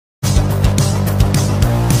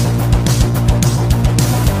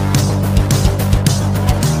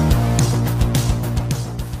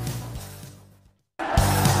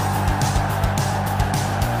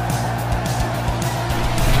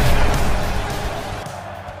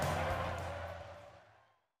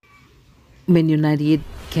Man United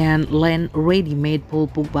can land ready-made Paul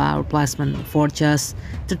Pogba replacement for just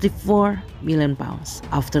 £34 million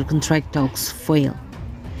after contract talks fail.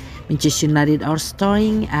 Manchester United are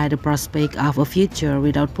staring at the prospect of a future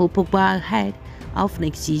without Paul Pogba ahead of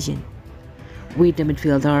next season, with the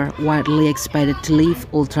midfielder widely expected to leave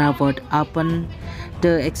Old Trafford upon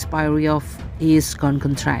the expiry of his current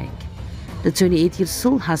contract. The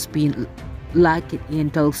 28-year-old has been locked in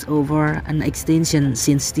talks over an extension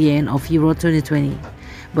since the end of Euro 2020,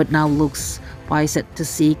 but now looks poised to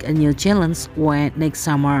seek a new challenge when next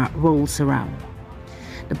summer rolls around.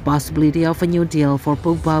 The possibility of a new deal for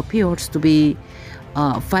Pogba appears to be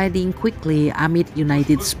fading quickly amid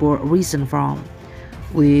United's poor recent form,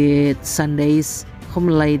 with Sunday's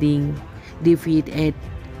humiliating defeat at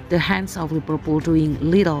the hands of Liverpool doing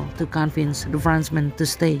little to convince the Frenchman to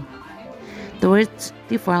stay. The Red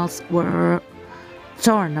Devils were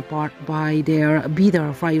torn apart by their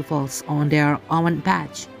bitter rivals on their own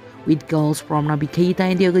patch, with goals from Naby, Keita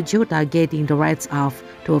and Diogo Jota getting the Reds off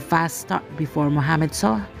to a fast start before Mohamed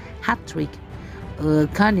Salah hat-trick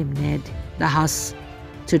condemned the host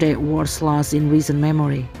to their worst loss in recent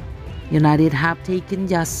memory. United have taken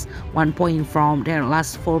just 1 point from their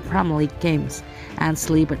last 4 Premier League games and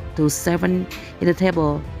slipped to 7th in the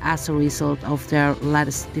table as a result of their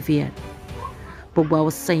latest defeat. Pogba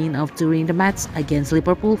was sent off during the match against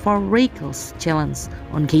Liverpool for a reckless challenge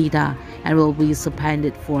on Keita and will be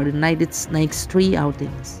suspended for United's next 3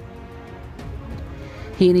 outings.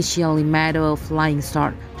 He initially made a flying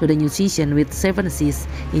start to the new season with 7 assists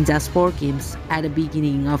in just 4 games at the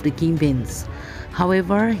beginning of the campaigns.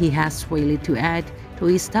 However, he has failed to add to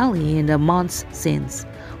his tally in the months since,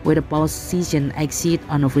 with a post-season exit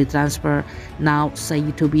on a free transfer now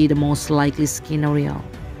said to be the most likely scenario.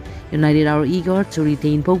 United are eager to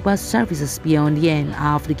retain Pogba's services beyond the end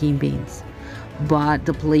of the campaigns, but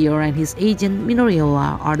the player and his agent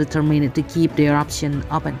Minoriola are determined to keep their option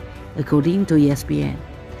open, according to ESPN.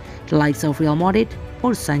 The likes of Real Madrid,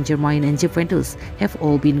 Paris Saint-Germain and Juventus have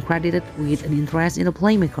all been credited with an interest in the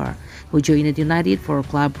playmaker, who joined United for a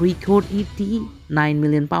club record £89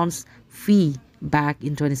 million fee back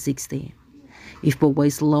in 2016. If Pogba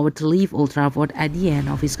is allowed to leave Old Trafford at the end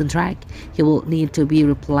of his contract, he will need to be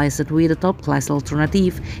replaced with a top-class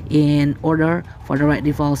alternative in order for the Red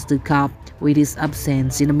Devils to cope with his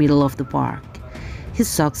absence in the middle of the park. His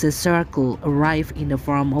successor could arrive in the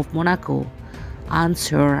form of Monaco,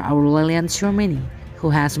 answered Aurelien Tchouameni, who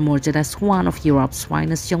has emerged as one of Europe's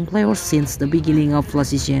finest young players since the beginning of last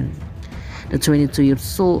season. The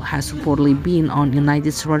 22-year-old has reportedly been on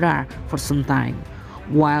United's radar for some time,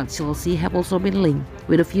 while Chelsea have also been linked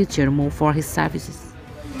with a future move for his services.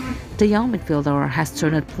 The young midfielder has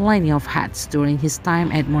turned plenty of heads during his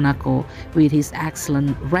time at Monaco with his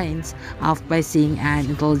excellent range of passing and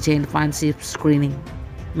intelligent defensive screening,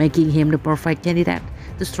 making him the perfect candidate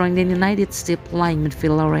to strengthen United's deep-lying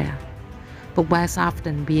midfield area. Pogba has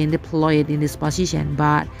often been deployed in this position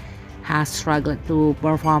but has struggled to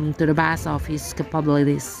perform to the best of his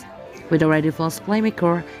capabilities, with the Red Devils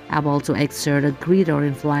playmaker able to exert a greater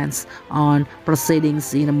influence on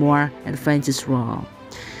proceedings in a more advantageous role.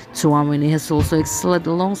 Tchouameni has also excelled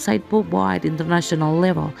alongside Pogba at international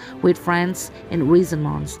level with France in recent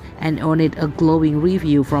months and earned a glowing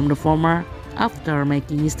review from the former after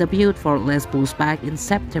making his debut for Les Blues back in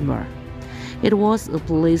September. It was a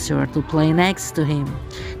pleasure to play next to him,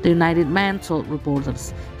 the United man told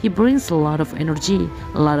reporters. He brings a lot of energy,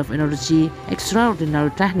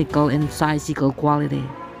 extraordinary technical and physical quality.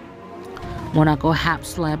 Monaco have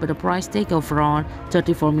slapped a price tag of around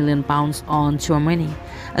 £34 million on Tchouameni,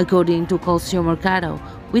 according to Calcio Mercato,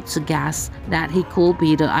 which suggests that he could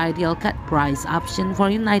be the ideal cut price option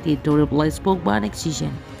for United to replace Pogba next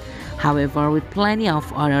season. However, with plenty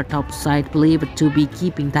of other top sides believed to be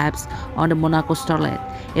keeping tabs on the Monaco starlet,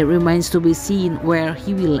 it remains to be seen where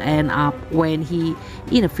he will end up when he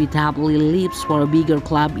inevitably leaves for a bigger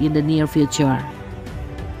club in the near future.